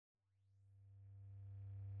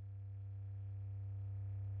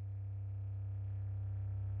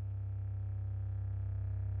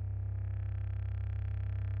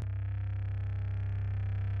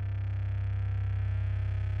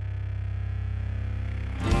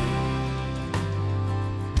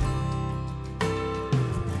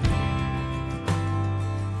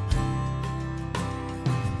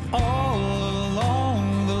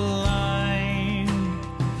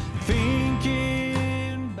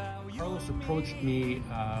approached me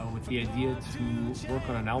with the idea to work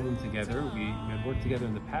on an album together. We had worked together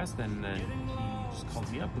in the past, and he just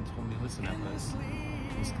called me up and told me, listen, I have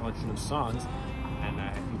this collection of songs, and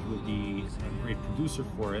I think you would be a great producer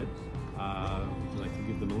for it. Would you like to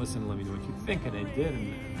give them a listen and let me know what you think? And I did,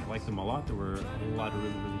 and I liked them a lot. There were a lot of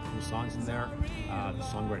really, really cool songs in there. The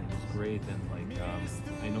songwriting was great, and like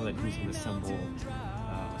I know that he's going to assemble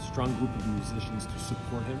a strong group of musicians to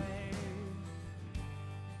support him.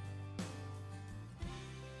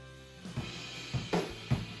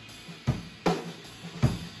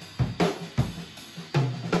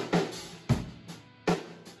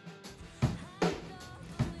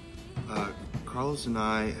 Carlos and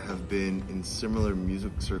I have been in similar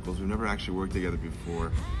music circles. We've never actually worked together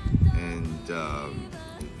before, and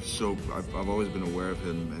so I've always been aware of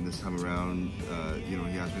him. And this time around, you know,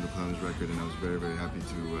 he asked me to play on his record, and I was very, very happy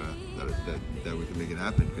to that we could make it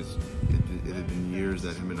happen, because it had been years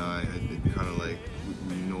that him and I had been kind of like,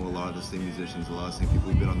 we know a lot of the same musicians, a lot of the same people.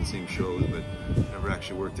 We've been on the same shows, but never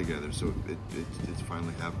actually worked together. So it's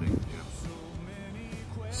finally happening. You know.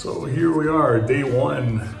 So here we are, day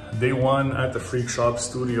one at the Freq Shop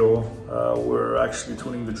studio. We're actually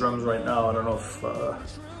tuning the drums right now. I don't know if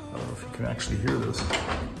you can actually hear this.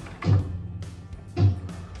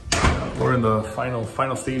 We're in the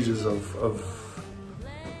final stages of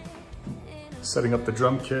setting up the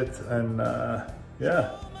drum kit, and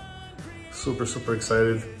yeah, super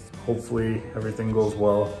excited. Hopefully everything goes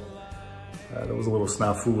well. There was a little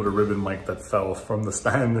snafu with a ribbon mic that fell from the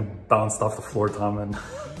stand and bounced off the floor, Tom, and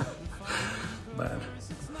man,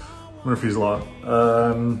 Murphy's Law.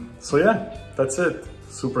 So yeah, that's it.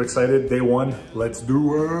 Super excited, day one, let's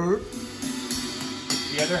do it.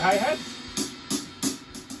 The other hi-hat?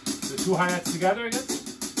 The two hi-hats together, I guess?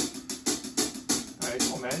 All right,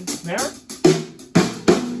 cool, man. Snare?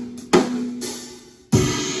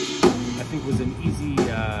 I think it was an easy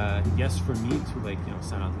yes for me to, like, you know,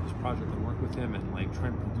 sign on to this project and work with him and like try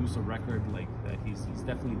and produce a record like that. He's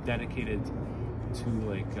definitely dedicated to,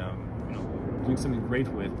 like, you know, doing something great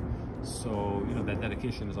with. So, you know, that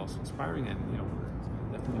dedication is also inspiring, and, you know,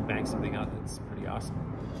 we're definitely bang something out that's pretty awesome.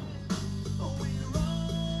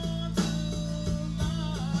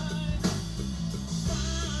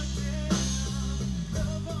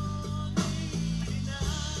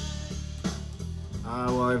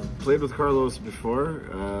 Well, I've played with Carlos before.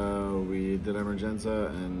 We did Emergenza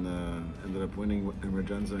and ended up winning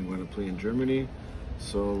Emergenza and going to play in Germany.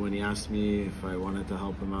 So when he asked me if I wanted to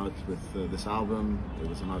help him out with this album, it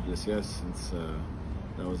was an obvious yes, since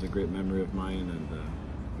that was a great memory of mine, and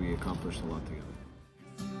we accomplished a lot together.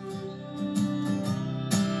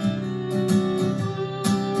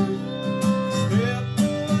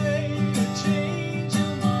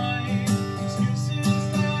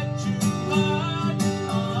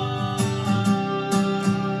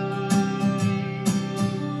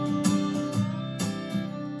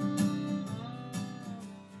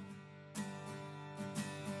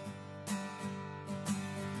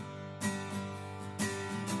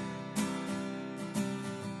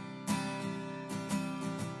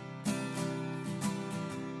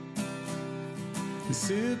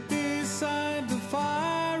 Sit beside the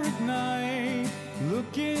fire at night,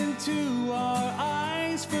 look into our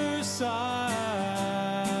eyes for sight.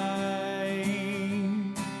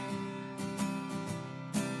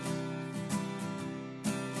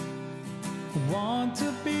 Want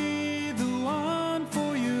to be the one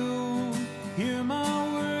for you, hear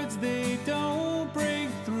my words, they don't break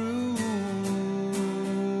through.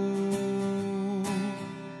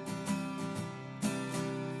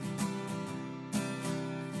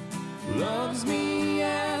 Loves me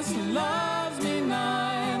yes, loves me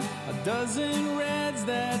nine, a dozen reds,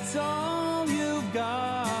 that's all you've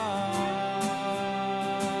got.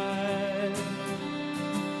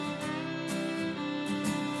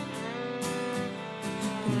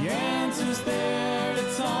 The answer's there,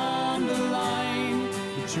 it's on the line,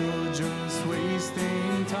 but you're just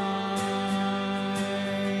wasting time.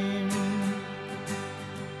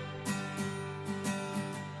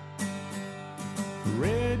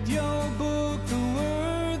 Read your book, the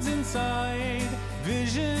words inside,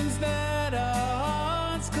 visions that our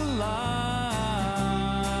hearts collide.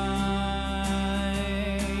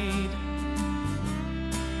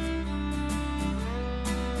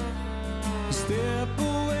 Step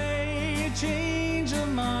away, change your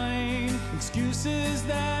mind, excuses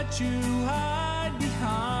that you hide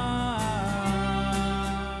behind.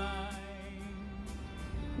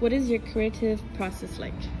 What is your creative process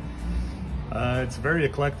like? It's very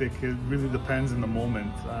eclectic. It really depends in the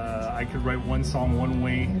moment. I could write one song one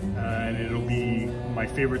way and it'll be my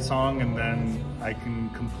favorite song, and then I can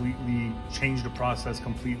completely change the process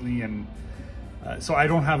completely. And so I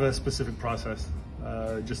don't have a specific process.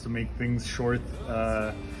 Just to make things short,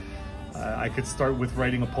 I could start with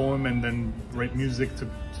writing a poem and then write music to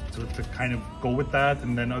kind of go with that.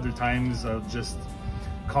 And then other times I'll just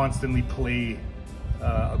constantly play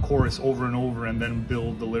a chorus over and over and then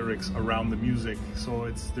build the lyrics around the music.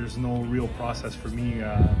 So there's no real process for me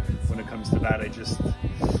when it comes to that. I just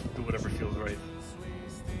do whatever feels right.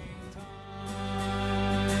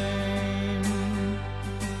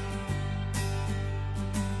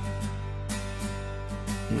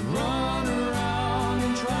 Run around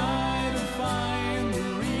and try to find the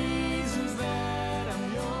reasons that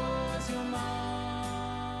I'm yours, you're mine.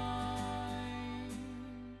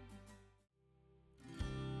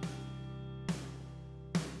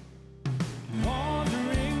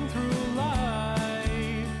 Wandering through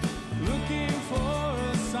life, looking for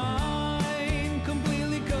a sign,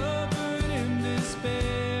 completely covered in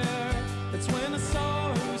despair. That's when I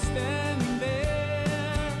saw her standing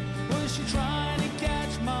there. Was she trying to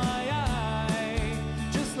catch my eye,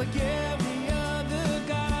 just like every other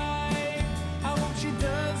guy? I hope she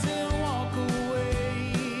doesn't walk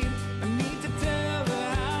away. I need to tell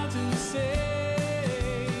her how to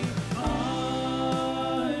say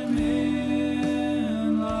I'm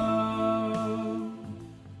in love,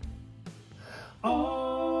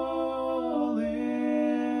 all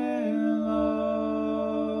in love.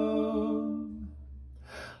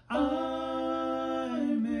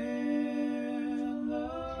 I'm in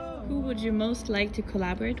love. Who would you most like to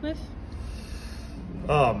collaborate with?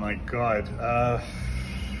 Oh my God.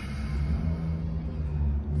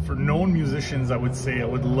 For known musicians, I would say I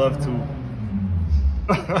would love to.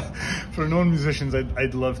 For known musicians,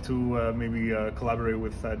 I'd love to maybe collaborate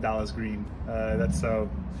with Dallas Green. It's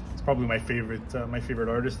probably my favorite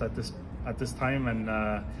artist at this time, and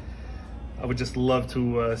I would just love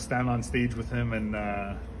to stand on stage with him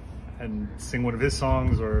and sing one of his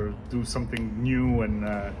songs or do something new. And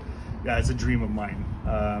yeah, it's a dream of mine.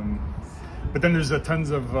 But then there's tons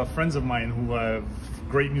of friends of mine who have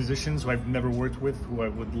great musicians who I've never worked with, who I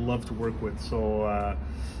would love to work with. So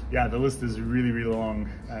yeah, the list is really, really long.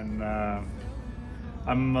 And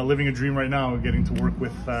I'm living a dream right now, getting to work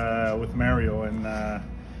with Mario. And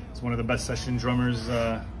it's one of the best session drummers,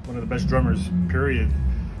 one of the best drummers, period,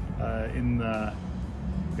 in our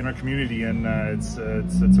community. And it's a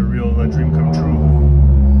real dream come true.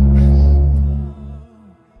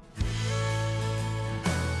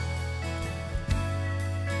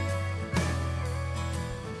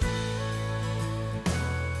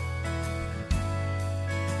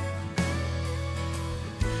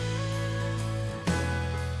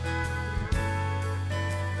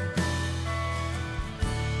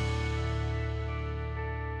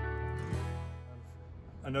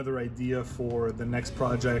 Another idea for the next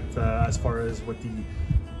project as far as what the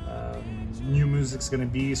new music's going to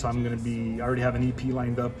be. So I already have an EP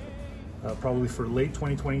lined up probably for late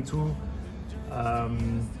 2022.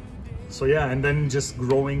 So yeah, and then just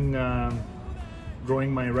growing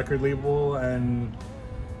my record label and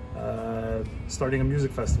starting a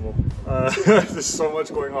music festival. There's so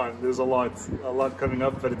much going on. There's a lot coming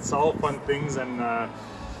up, but it's all fun things, and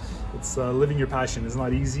it's living your passion. It's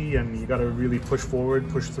not easy, and you got to really push forward,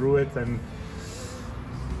 push through it,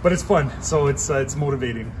 but it's fun. So it's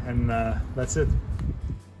motivating, and that's it.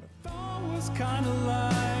 Thought was kind of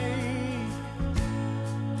like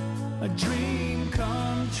a dream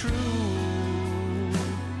come true.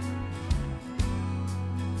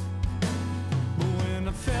 But when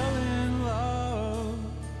I fell in love,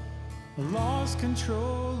 I lost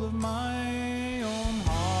control of my own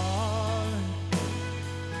heart.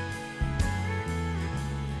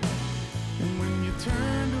 And when you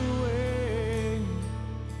turned away,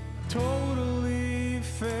 totally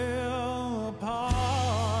fell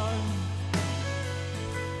apart.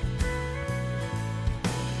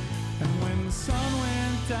 And when the sun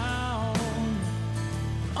went down,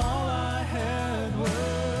 all I had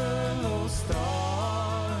were those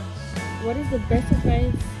stars. What is the best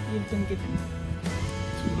advice you've been given?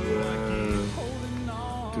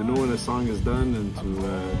 To know when a song is done and to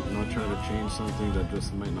not try to change something that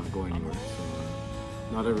just might not go anywhere. So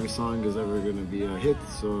not every song is ever going to be a hit,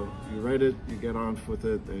 so you write it, you get on with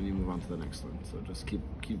it, and you move on to the next one. So just keep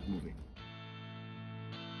moving.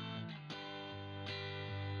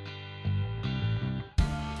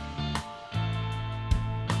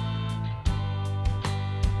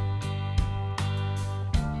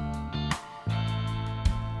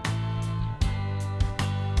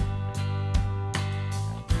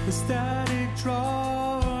 The static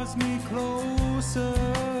draws me closer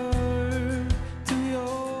to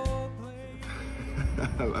your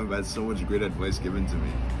place. I've had so much great advice given to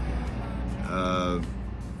me. I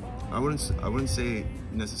wouldn't say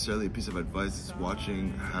necessarily a piece of advice. It's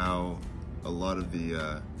watching how a lot of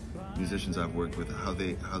the musicians I've worked with, how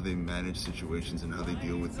they manage situations and how they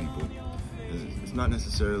deal with people. It's not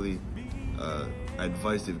necessarily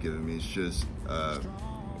advice they've given me. It's just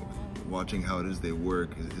watching how it is they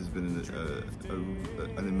work has been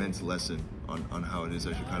an immense lesson on how it is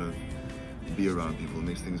I should kind of be around people. It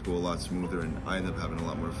makes things go a lot smoother, and I end up having a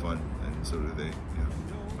lot more fun, and so do they. Yeah,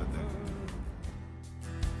 but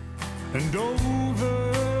And over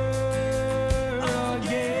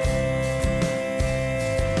again.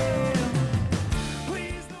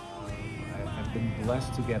 Please don't leave. I've been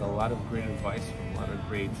blessed to get a lot of great advice from a lot of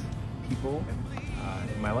great people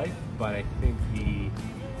in my life, but I think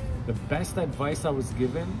the best advice I was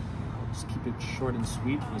given, I'll just keep it short and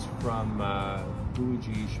sweet, was from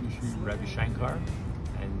Guruji Shri Ravi Shankar,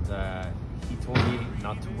 and he told me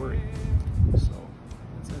not to worry. So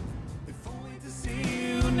that's it. If only to see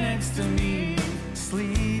you next to me,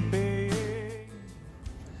 sleeping.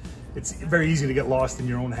 It's very easy to get lost in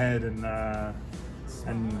your own head and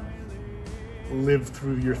live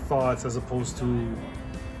through your thoughts as opposed to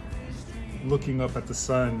looking up at the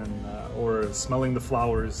sun and or smelling the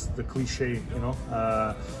flowers, the cliche, you know.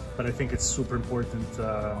 But I think it's super important,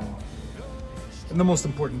 and the most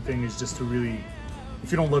important thing is just to really,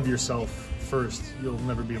 if you don't love yourself first, you'll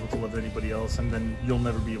never be able to love anybody else, and then you'll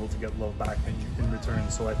never be able to get love back in return.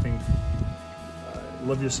 So I think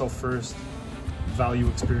love yourself first, value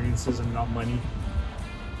experiences and not money,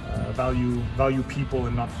 value people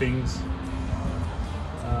and not things.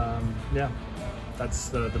 Yeah, that's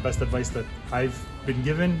the best advice that I've been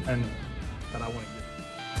given and that I want to give.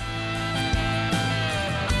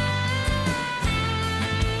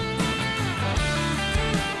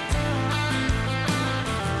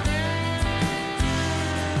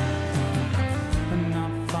 And I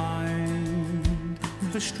find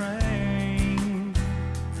the strength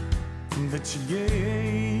that you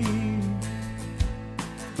gave.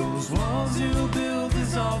 Those walls you built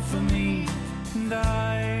is all for me, and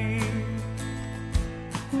I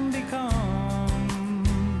become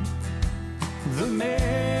the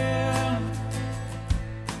man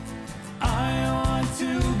I want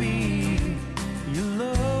to be. Your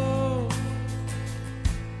love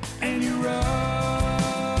and your run.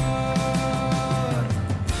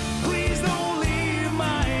 Please don't leave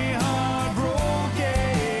my heart broken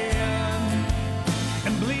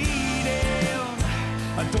and bleeding.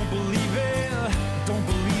 I don't believe it. I don't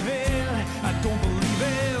believe it. I don't believe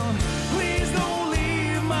it. Please don't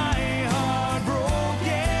leave my heart broken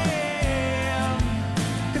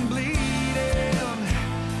and bleeding.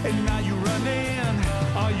 And now you're running.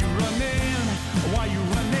 Are you running? Why you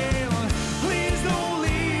running? Please don't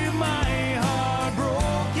leave my heart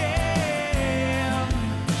broken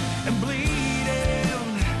and bleeding.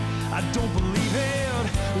 I don't believe it.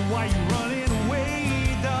 Why you running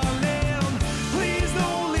away, darling? Please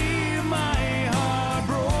don't leave my heart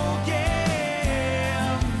broken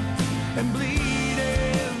and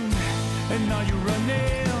bleeding. And now you're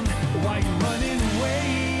running. Why you running?